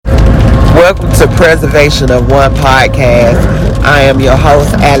Welcome to Preservation of One Podcast. I am your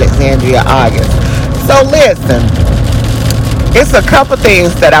host, Alexandria August. So listen, it's a couple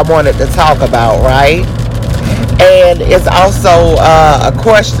things that I wanted to talk about, right? And it's also a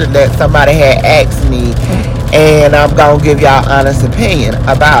question that somebody had asked me, and I'm going to give y'all honest opinion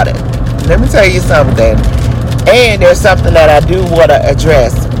about it. Let me tell you something. And there's something that I do want to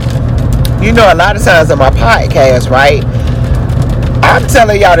address. You know, a lot of times on my podcast, right, I'm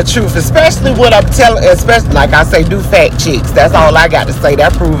telling y'all the truth, especially when I'm telling, especially like I say, do fact checks. That's all I got to say.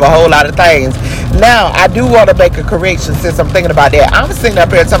 That proves a whole lot of things. Now, I do want to make a correction since I'm thinking about that. I'm sitting up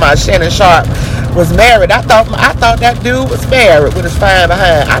here talking about Shannon Sharpe was married. I thought that dude was married with his fine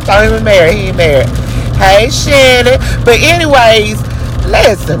behind. I thought he was married. He ain't married. Hey, Shannon. But anyways,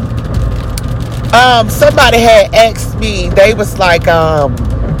 listen. Somebody had asked me. They was like,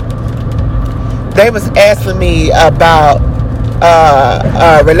 they was asking me about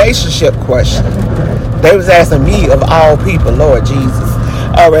a relationship question. They was asking me, of all people, Lord Jesus,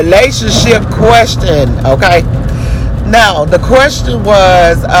 a relationship question. Okay, now the question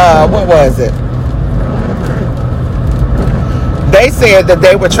was what was it? They said that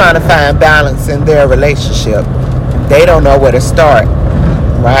they were trying to find balance in their relationship. They don't know where to start,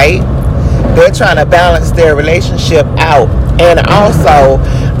 right? They're trying to balance their relationship out. And also,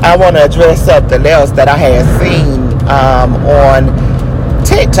 I want to address something else that I had seen on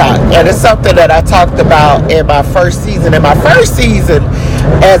TikTok, and it's something that I talked about in my first season. In my first season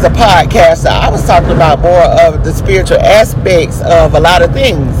as a podcaster, I was talking about more of the spiritual aspects of a lot of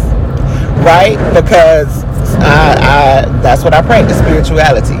things, right? Because I that's what I practice,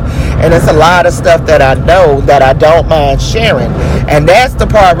 spirituality, and it's a lot of stuff that I know that I don't mind sharing. And that's the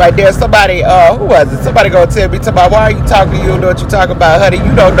part right there. Somebody, who was it? Somebody gonna tell me, why are you talking? You don't know what you're talking about, honey.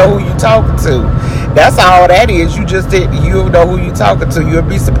 You don't know who you're talking to. That's all that is. You don't know who you're talking to. You'll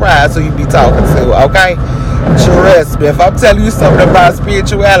be surprised who you be talking to, okay? Trust me. If I'm telling you something about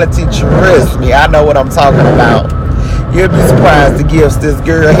spirituality, trust me. I know what I'm talking about. You'll be surprised the gifts this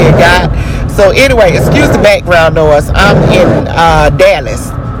girl here got. So anyway, excuse the background noise. I'm in Dallas.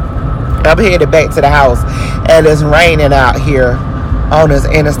 I'm headed back to the house, and it's raining out here on this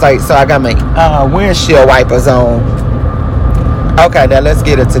interstate, so I got my windshield wipers on. Okay, now let's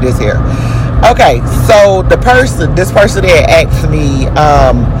get into this here. Okay, so this person had asked me,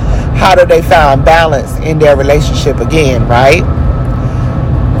 how do they find balance in their relationship again, right?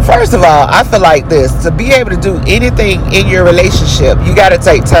 First of all, I feel like this. To be able to do anything in your relationship, you got to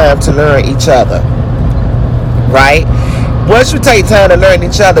take time to learn each other, right? Once you take time to learn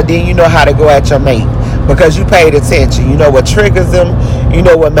each other, then you know how to go at your mate, because you paid attention. You know what triggers them. You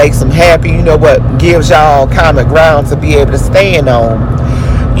know what makes them happy. You know what gives y'all common ground to be able to stand on.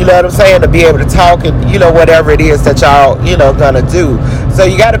 You know what I'm saying? To be able to talk and, you know, whatever it is that y'all, you know, gonna do. So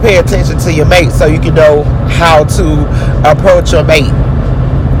you got to pay attention to your mate so you can know how to approach your mate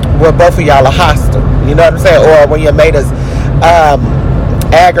when both of y'all are hostile. You know what I'm saying? Or when your mate is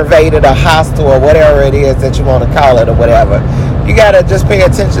aggravated or hostile or whatever it is that you want to call it or whatever. You got to just pay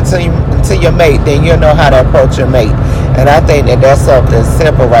attention to your mate. Then you'll know how to approach your mate. And I think that that's something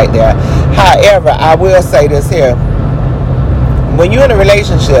simple right there. However, I will say this here. When you're in a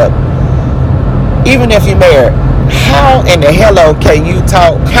relationship, even if you're married, how in the hell can you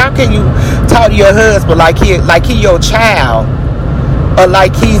talk? How can you talk to your husband like he your child, or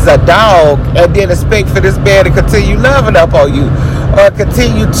like he's a dog, and then expect for this man to continue loving up on you, or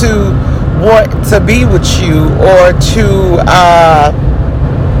continue to want to be with you, or to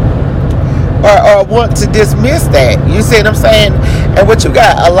or want to dismiss that? You see what I'm saying? And what you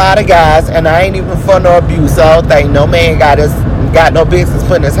got, a lot of guys, and I ain't even for no abuse. I don't think no man got no business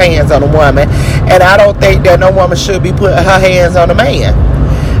putting his hands on a woman, and I don't think that no woman should be putting her hands on a man.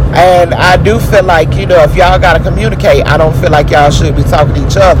 And I do feel like, you know, if y'all gotta communicate, I don't feel like y'all should be talking to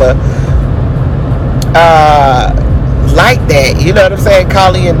each other like that. You know what I'm saying?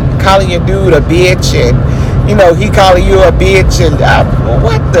 Calling your dude a bitch, and you know he calling you a bitch, and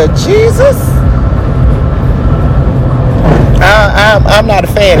what the Jesus? I'm not a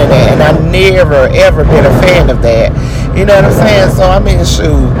fan of that, and I've never ever been a fan of that. You know what I'm saying? So I mean,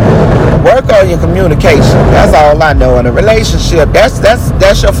 shoot, work on your communication. That's all I know in a relationship. That's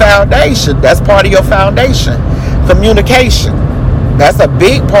your foundation. That's part of your foundation. Communication. That's a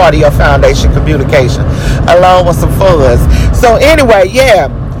big part of your foundation. Communication, along with some funds. So anyway, yeah.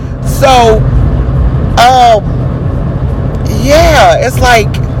 So, yeah, it's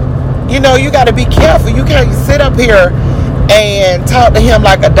like, you know, you got to be careful. You can't sit up here and talk to him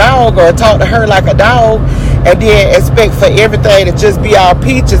like a dog, or talk to her like a dog, and then expect for everything to just be all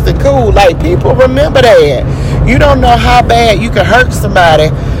peaches and cool. Like, people remember that. You don't know how bad you can hurt somebody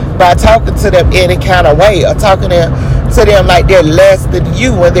by talking to them any kind of way, or talking to them like they're less than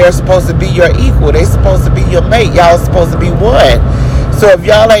you when they're supposed to be your equal. They're supposed to be your mate. Y'all supposed to be one. So if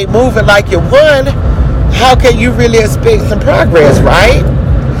y'all ain't moving like you're one, how can you really expect some progress, right?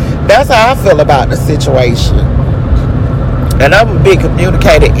 That's how I feel about the situation. And I'm a big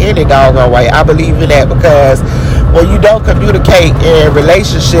communicator any doggone way. I believe in that, because when you don't communicate in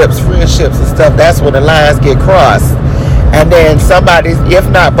relationships, friendships and stuff, that's when the lines get crossed. And then somebody, if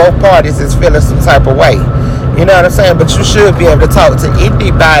not both parties, is feeling some type of way. You know what I'm saying? But you should be able to talk to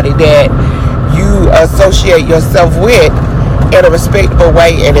anybody that you associate yourself with in a respectable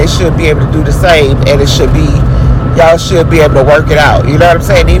way, and they should be able to do the same, and y'all should be able to work it out. You know what I'm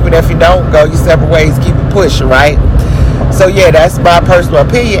saying? Even if you don't go your separate ways, keep it pushing, right? So yeah, that's my personal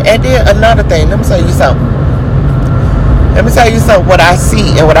opinion. And then another thing, let me tell you something, what I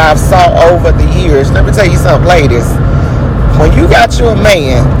see and what I've saw over the years. Let me tell you something, ladies. When you got your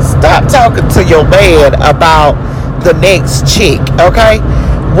man, stop talking to your man about the next chick, okay?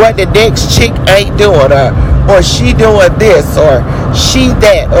 What the next chick ain't doing, or she doing this, or she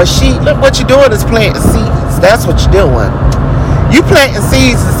that, or she, look, what you doing is planting seeds. That's what you're doing. You planting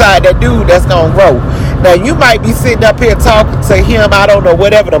seeds inside that dude that's gonna grow. Now you might be sitting up here talking to him, I don't know,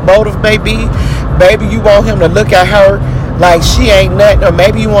 whatever the motive may be. Maybe you want him to look at her like she ain't nothing, or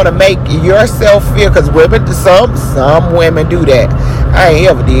maybe you want to make yourself feel, because women, some women do that. I ain't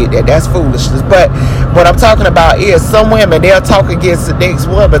ever did that. That's foolishness. But what I'm talking about is some women, they'll talk against the next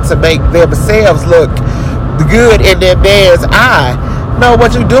woman to make themselves look good in their man's eye. No,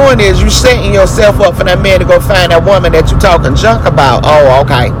 what you're doing is you setting yourself up for that man to go find that woman that you talking junk about. Oh,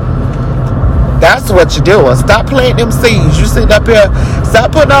 okay. That's what you're doing. Stop planting them seeds. You sitting up here,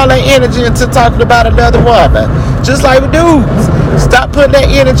 stop putting all that energy into talking about another woman. Just like with dudes. Stop putting that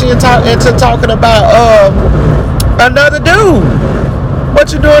energy into talking about another dude.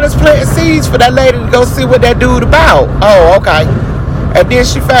 What you're doing is planting seeds for that lady to go see what that dude about. Oh, okay. And then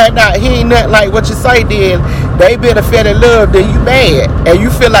she find out he ain't nothing like what you say, then they been fell in love, then you mad. And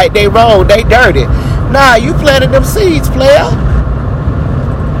you feel like they wrong, they dirty. Nah, you planted them seeds, player.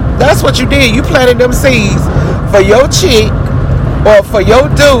 That's what you did. You planted them seeds for your chick or for your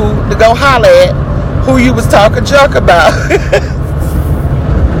dude to go holler at who you was talking junk about.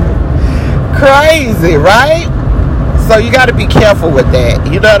 Crazy, right? So you got to be careful with that.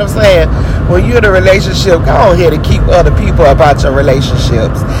 You know what I'm saying? When you're in a relationship, go ahead and keep other people about your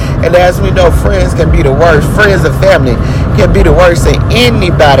relationships. And as we know, friends can be the worst. Friends and family can be the worst in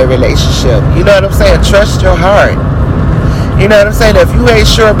anybody's relationship. You know what I'm saying? Trust your heart. You know what I'm saying? If you ain't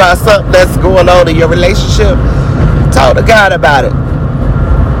sure about something that's going on in your relationship, talk to God about it.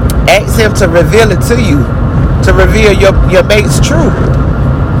 Ask him to reveal it to you, to reveal your mate's truth.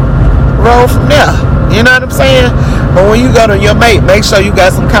 Roll from there. You know what I'm saying? But when you go to your mate, make sure you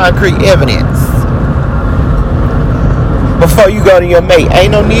got some concrete evidence before you go to your mate.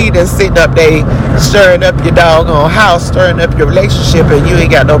 Ain't no need in sitting up there stirring up your doggone house, stirring up your relationship, and you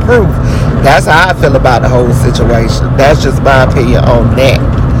ain't got no proof. That's how I feel about the whole situation. That's just my opinion on that.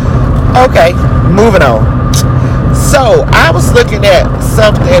 Okay, moving on. So I was looking at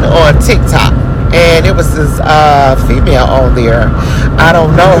something on TikTok, and it was this female on there. I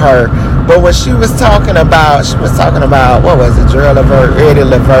don't know her, but when she was talking about, what was it, Gerald Levert, Eddie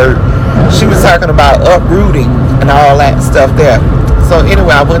Levert. She was talking about uprooting and all that stuff there. So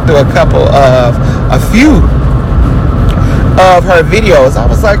anyway, I went through a few of her videos. I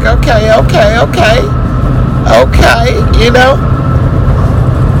was like, okay, you know,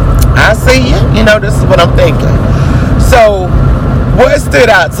 I see you. You know, this is what I'm thinking. So what stood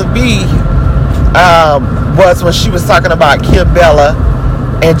out to me was when she was talking about Kim Bella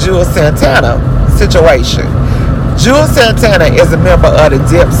and Jules Santana situation. Jules Santana is a member of the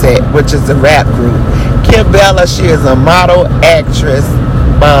Dipset, which is a rap group. Kim Bella, she is a model, actress,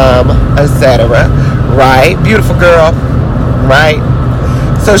 mom, etc. Right? Beautiful girl. Right?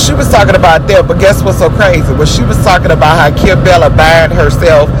 So she was talking about that, but guess what's so crazy? When she was talking about how Kim Bella bound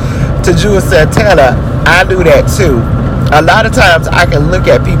herself to Jules Santana, I do that too. A lot of times I can look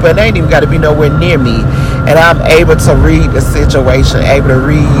at people and they ain't even got to be nowhere near me, and I'm able to read the situation, able to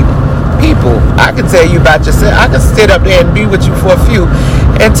read people. I can tell you about yourself. I can sit up there and be with you for a few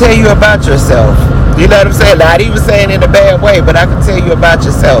and tell you about yourself. You know what I'm saying? Not even saying in a bad way, but I can tell you about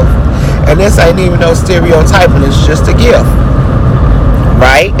yourself. And this ain't even no stereotyping, it's just a gift.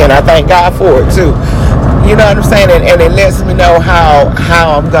 Right? And I thank God for it too. You know what I'm saying? And it lets me know how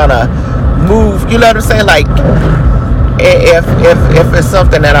I'm gonna move. You know what I'm saying? Like if it's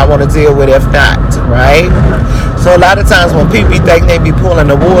something that I want to deal with, if not, right? So a lot of times when people think they be pulling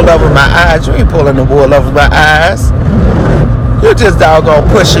the wool over my eyes, you ain't pulling the wool over my eyes. You're just doggone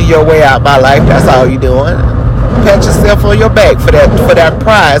pushing your way out my life. That's all you're doing. Pat yourself on your back for that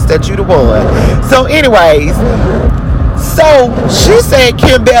prize that you won. So anyways, so she said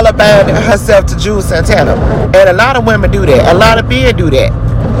Kim Bella bound herself to Jules Santana. And a lot of women do that. A lot of men do that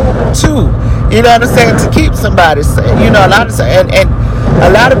too. You know what I'm saying? To keep somebody, you know, a lot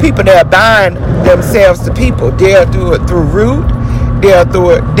of people that bind themselves to people. They'll do it through root. They'll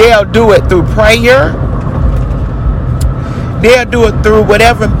do it through prayer. They'll do it through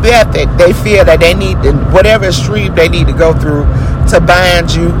whatever method they feel that they need, whatever extreme they need to go through to bind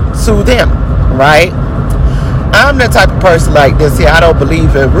you to them, right? I'm the type of person like this here. I don't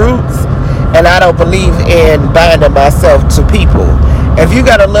believe in roots, and I don't believe in binding myself to people. If you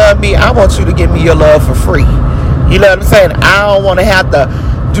gotta love me, I want you to give me your love for free. You know what I'm saying? I don't want to have to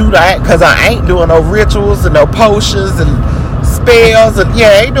do that, because I ain't doing no rituals and no potions and spells, and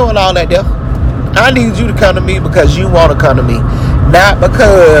I ain't doing all that there. I need you to come to me because you want to come to me, not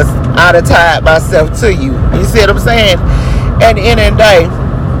because I done tied myself to you. You see what I'm saying? At the end of the day,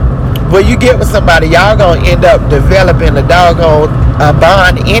 when you get with somebody, y'all gonna end up developing a doggone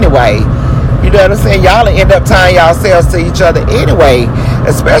bond anyway. You know what I'm saying? Y'all end up tying yourselves to each other anyway,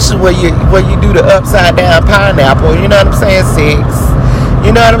 especially when you do the upside down pineapple. You know what I'm saying? Sex.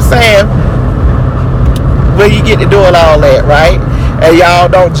 You know what I'm saying? When you get to doing all that, right? And y'all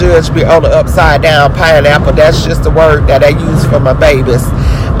don't judge me on the upside down pineapple. That's just the word that I use for my babies.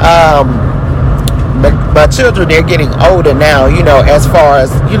 My children, they're getting older now, you know, as far as,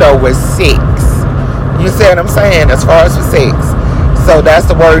 you know, with sex. You see what I'm saying? As far as with sex. So that's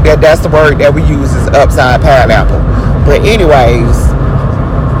the word that we use is upside pineapple. But anyways,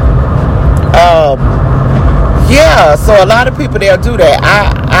 so a lot of people, they'll do that.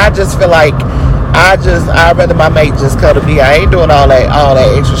 I just feel like I'd rather my mate just come to me. I ain't doing all that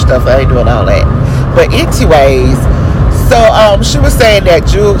extra stuff. I ain't doing all that. But anyways, so she was saying that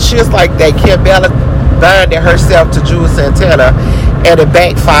she was like that Kim Bella binded herself to Jules Santana and it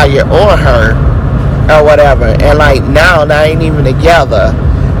backfired on her or whatever. And like now they ain't even together,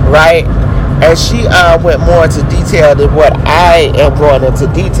 right? And she went more into detail than what I am going into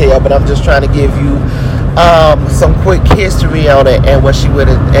detail, but I'm just trying to give you some quick history on it and what she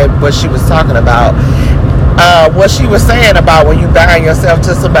was talking about. What she was saying about when you bind yourself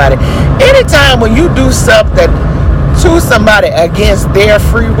to somebody. Anytime when you do something to somebody against their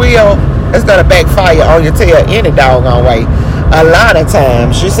free will, it's gonna backfire on your tail any doggone way. A lot of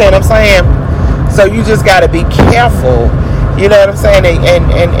times. You see what I'm saying? So you just gotta be careful. You know what I'm saying?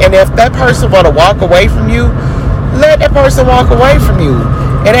 And if that person wanna walk away from you, let that person walk away from you.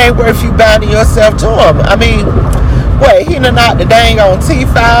 It ain't worth you binding yourself to him. I mean, he done knocked the dang on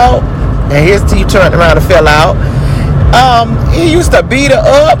teeth out, and his teeth turned around and fell out. He used to beat her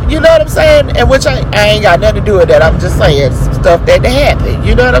up, you know what I'm saying? And which I ain't got nothing to do with that. I'm just saying stuff that happened,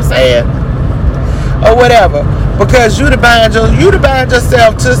 you know what I'm saying? Or whatever. Because you to bind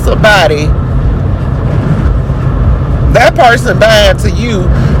yourself to somebody, that person bind to you,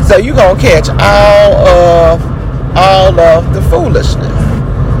 so you gonna catch all of the foolishness.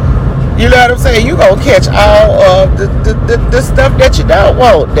 You know what I'm saying? You gonna catch all of the stuff that you don't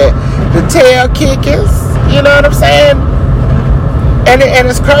want, the tail kickers. You know what I'm saying? And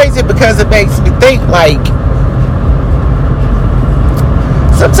it's crazy because it makes me think like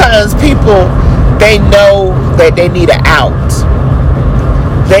sometimes people, they know that they need an out.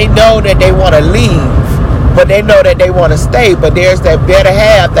 They know that they want to leave, but they know that they want to stay. But there's that better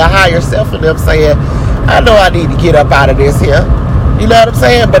half, the higher self in them saying, I know I need to get up out of this here. You know what I'm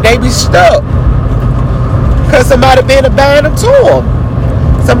saying? But they be stuck. Because somebody been to bind them to them.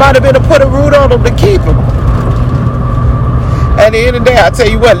 Somebody been to put a root on them to keep them. At the end of the day, I tell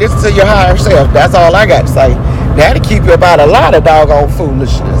you what, listen to your higher self. That's all I got to say. That'll keep you about a lot of doggone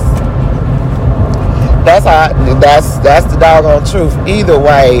foolishness. That's the doggone truth. Either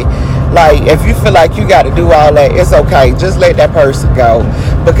way, like, if you feel like you got to do all that, it's okay. Just let that person go.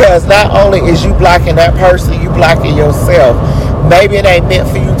 Because not only is you blocking that person, you blocking yourself. Maybe it ain't meant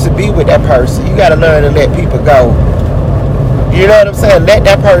for you to be with that person. You got to learn to let people go. You know what I'm saying? Let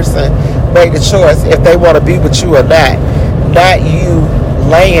that person make the choice if they want to be with you or not. Not you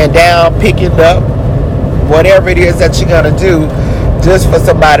laying down, picking up, whatever it is that you're going to do just for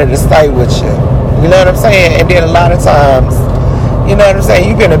somebody to stay with you. You know what I'm saying? And then a lot of times, you know what I'm saying,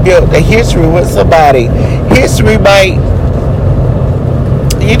 you're going to build a history with somebody. History might,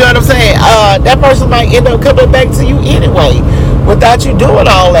 you know what I'm saying, that person might end up coming back to you anyway without you doing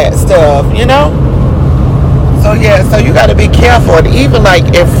all that stuff, you know? So yeah, so you got to be careful. And even like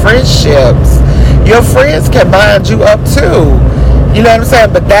in friendships, your friends can bind you up too. You know what I'm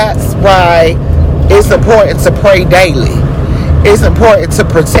saying? But that's why it's important to pray daily. It's important to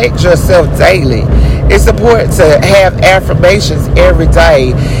protect yourself daily. It's important to have affirmations every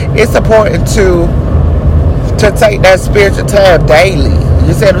day. It's important to take that spiritual time daily.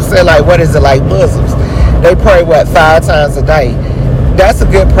 You see what I'm saying? Like, what is it, like Muslims? They pray, 5 times a day. That's a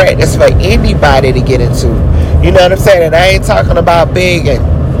good practice for anybody to get into. You know what I'm saying? And I ain't talking about begging.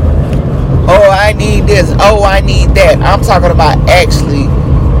 Oh, I need this. Oh, I need that. I'm talking about actually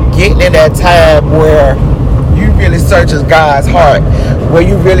getting in that time where you really searching God's heart, where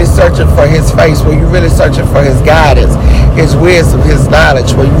you really searching for his face, where you really searching for his guidance, his wisdom, his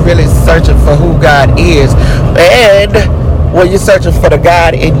knowledge, where you really searching for who God is, and where you're searching for the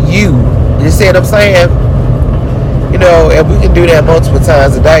God in you. You see what I'm saying? You know, and we can do that multiple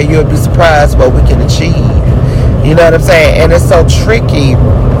times a day. You'll be surprised what we can achieve. You know what I'm saying? And it's so tricky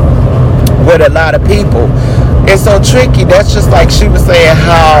with a lot of people. It's so tricky. That's just like she was saying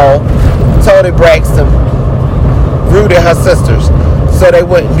how Tony Braxton rooted her sisters so they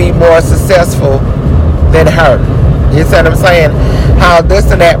wouldn't be more successful than her. You see what I'm saying? How this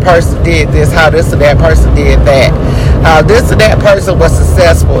and that person did this, how this and that person did that. How this and that person was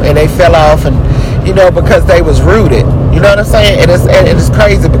successful and they fell off, and you know, because they was rooted. You know what I'm saying? And it's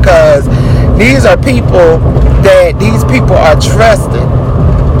crazy because these are people that these people are trusted.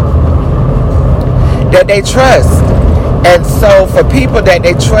 That they trust. And so for people that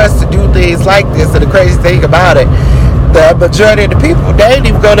they trust to do things like this, and the crazy thing about it, the majority of the people, they ain't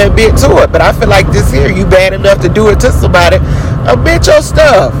even gonna admit to it. But I feel like this here, you bad enough to do it to somebody, admit your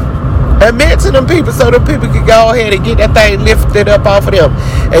stuff. Admit to them people so them people can go ahead and get that thing lifted up off of them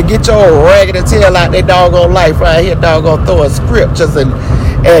and get your raggedy tail out their doggone life right here, doggone throwing scriptures and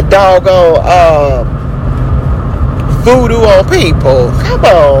doggone voodoo on people. Come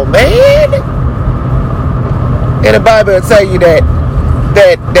on, man. And the Bible will tell you that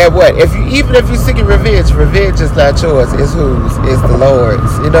what? Even if you're seeking revenge is not yours. It's whose? It's the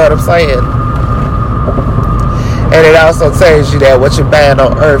Lord's. You know what I'm saying? And it also tells you that what you bind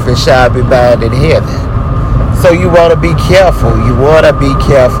on earth, it shall be bound in heaven. So you want to be careful. You want to be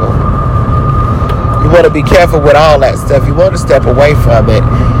careful. You want to be careful with all that stuff. You want to step away from it.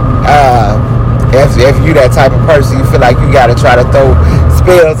 If you that type of person, you feel like you got to try to throw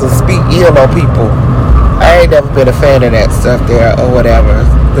spells and speak ill on people. I ain't never been a fan of that stuff there or whatever.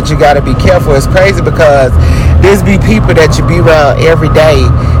 But you got to be careful. It's crazy because there's be people that you be around every day.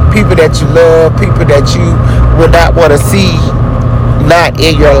 People that you love. People that you would not want to see not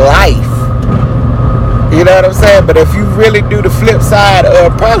in your life. You know what I'm saying? But if you really do the flip side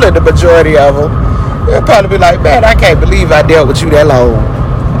of probably the majority of them, they'll probably be like, man, I can't believe I dealt with you that long.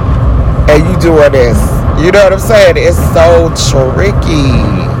 And you doing this. You know what I'm saying? It's so tricky.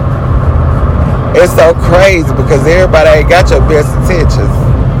 It's so crazy because everybody ain't got your best intentions.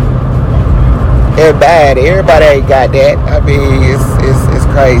 And bad. Everybody ain't got that. I mean, it's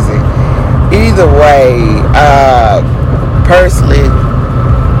crazy. Either way, personally,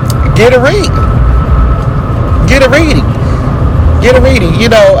 get a reading. Get a reading. Get a reading.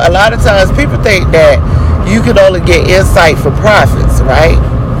 You know, a lot of times people think that you can only get insight from prophets, right?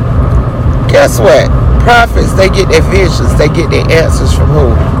 Guess what? Prophets, they get their visions. They get their answers from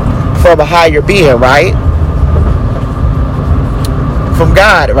who? From a higher being, right? From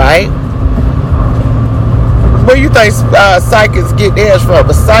God, right? Where you think psychics get theirs from?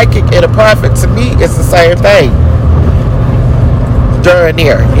 A psychic and a prophet, to me, it's the same thing. During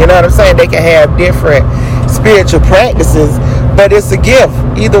there, you know what I'm saying? They can have different spiritual practices, but it's a gift.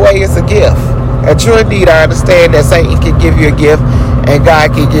 Either way, it's a gift. And true indeed, I understand that Satan can give you a gift and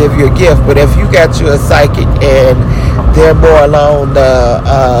God can give you a gift. But if you got you a psychic and they're more along the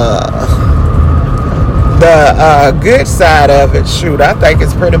good side of it, shoot, I think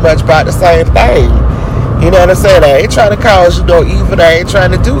it's pretty much about the same thing. You know what I'm saying? I ain't trying to cause you no evil. I ain't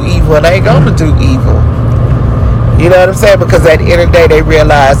trying to do evil. And I ain't going to do evil. You know what I'm saying? Because at the end of the day, they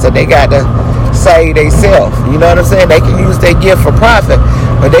realize that they got to save themselves. You know what I'm saying? They can use their gift for profit,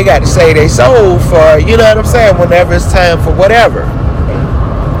 but they got to save their soul for, you know what I'm saying, whenever it's time for whatever.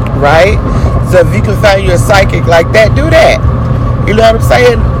 Right? So if you can find you a psychic like that, do that. You know what I'm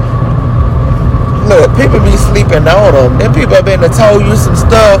saying? Look, people be sleeping on them. Them people have been to told you some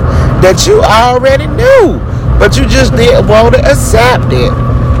stuff that you already knew, but you just didn't want to accept it.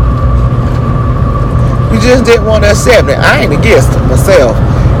 You just didn't want to accept it. I ain't against it myself.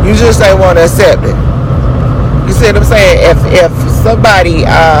 You just ain't want to accept it. You see what I'm saying? If somebody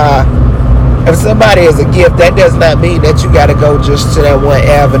is a gift, that does not mean that you got to go just to that one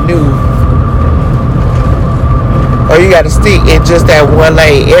avenue, or you got to stick in just that one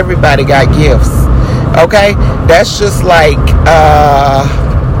lane. Everybody got gifts. Okay? That's just like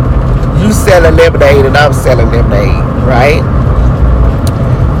you selling lemonade and I'm selling lemonade, right?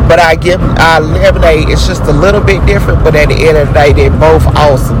 But our lemonade is just a little bit different. But at the end of the day, they're both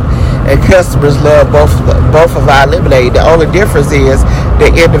awesome, and customers love both of our lemonade. The only difference is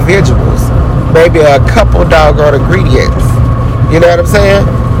the individuals, maybe a couple doggone ingredients. You know what I'm saying?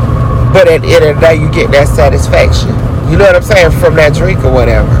 But at the end of the day, you get that satisfaction. You know what I'm saying, from that drink or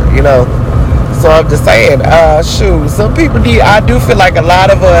whatever. You know. So I'm just saying, shoot, some people need. I do feel like a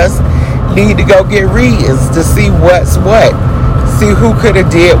lot of us need to go get readings to see what's what. See who could have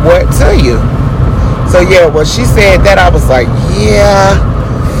did what to you. So yeah, when she said that, I was like, yeah,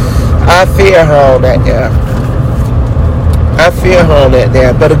 I feel her on that there. I feel her on that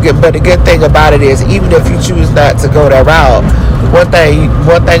there. But the good thing about it is, even if you choose not to go that route, one thing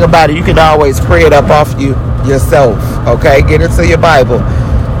about it, you can always pray it up off you yourself. Okay, get into your Bible,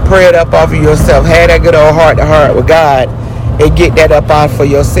 pray it up off of yourself. Have that good old heart to heart with God, and get that up off for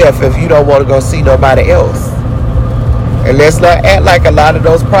yourself if you don't want to go see nobody else. And let's not act like a lot of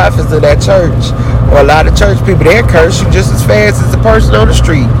those prophets in that church, or a lot of church people, they'll curse you just as fast as the person on the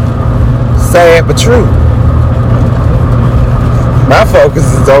street. Sad but true. My focus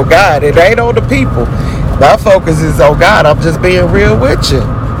is on God. It ain't on the people. My focus is on God. I'm just being real with you.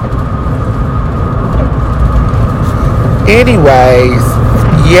 Anyways,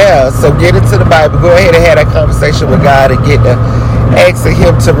 yeah, so get into the Bible. Go ahead and have that conversation with God and get to asking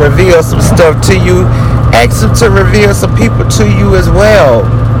Him to reveal some stuff to you. Ask Him to reveal some people to you as well.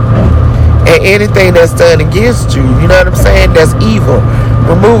 And anything that's done against you, you know what I'm saying, that's evil,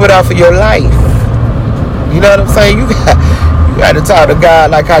 remove it off of your life. You know what I'm saying? You got to talk to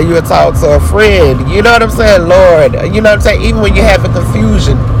God like how you would talk to a friend. You know what I'm saying? Lord, you know what I'm saying? Even when you're having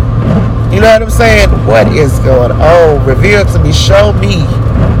confusion, you know what I'm saying? What is going on? Reveal to me. Show me.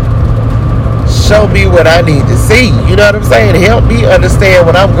 Show me what I need to see. You know what I'm saying? Help me understand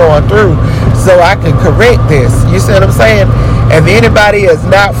what I'm going through so I can correct this. You see what I'm saying? If anybody is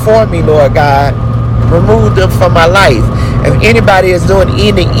not for me, Lord God, remove them from my life. If anybody is doing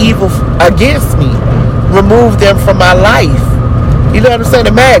any evil against me, remove them from my life. You know what I'm saying?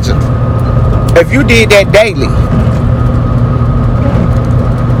 Imagine if you did that daily.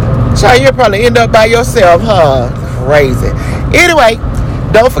 Child, you'll probably end up by yourself, huh? Crazy. Anyway,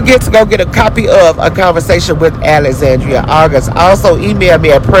 don't forget to go get a copy of A Conversation with Alexandria August. Also, email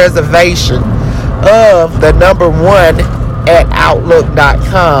me at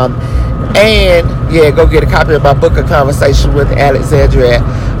preservation1@outlook.com. And, yeah, go get a copy of my book, A Conversation with Alexandria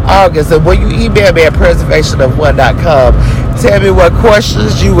August. And when you email me at preservationof1.com, tell me what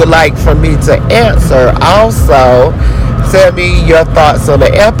questions you would like for me to answer. Also, tell me your thoughts on the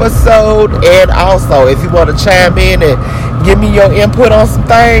episode. And also, if you want to chime in and give me your input on some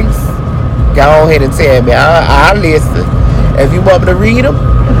things, go ahead and tell me. I'll listen. If you want me to read them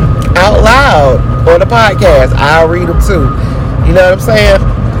out loud on the podcast, I'll read them too. You know what I'm saying?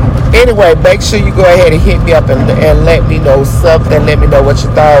 Anyway, make sure you go ahead and hit me up and let me know something. Let me know what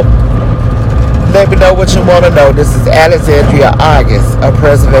you thought. Let me know what you want to know. This is Alexandria August, a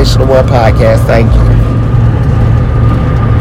Preservation of One podcast. Thank you.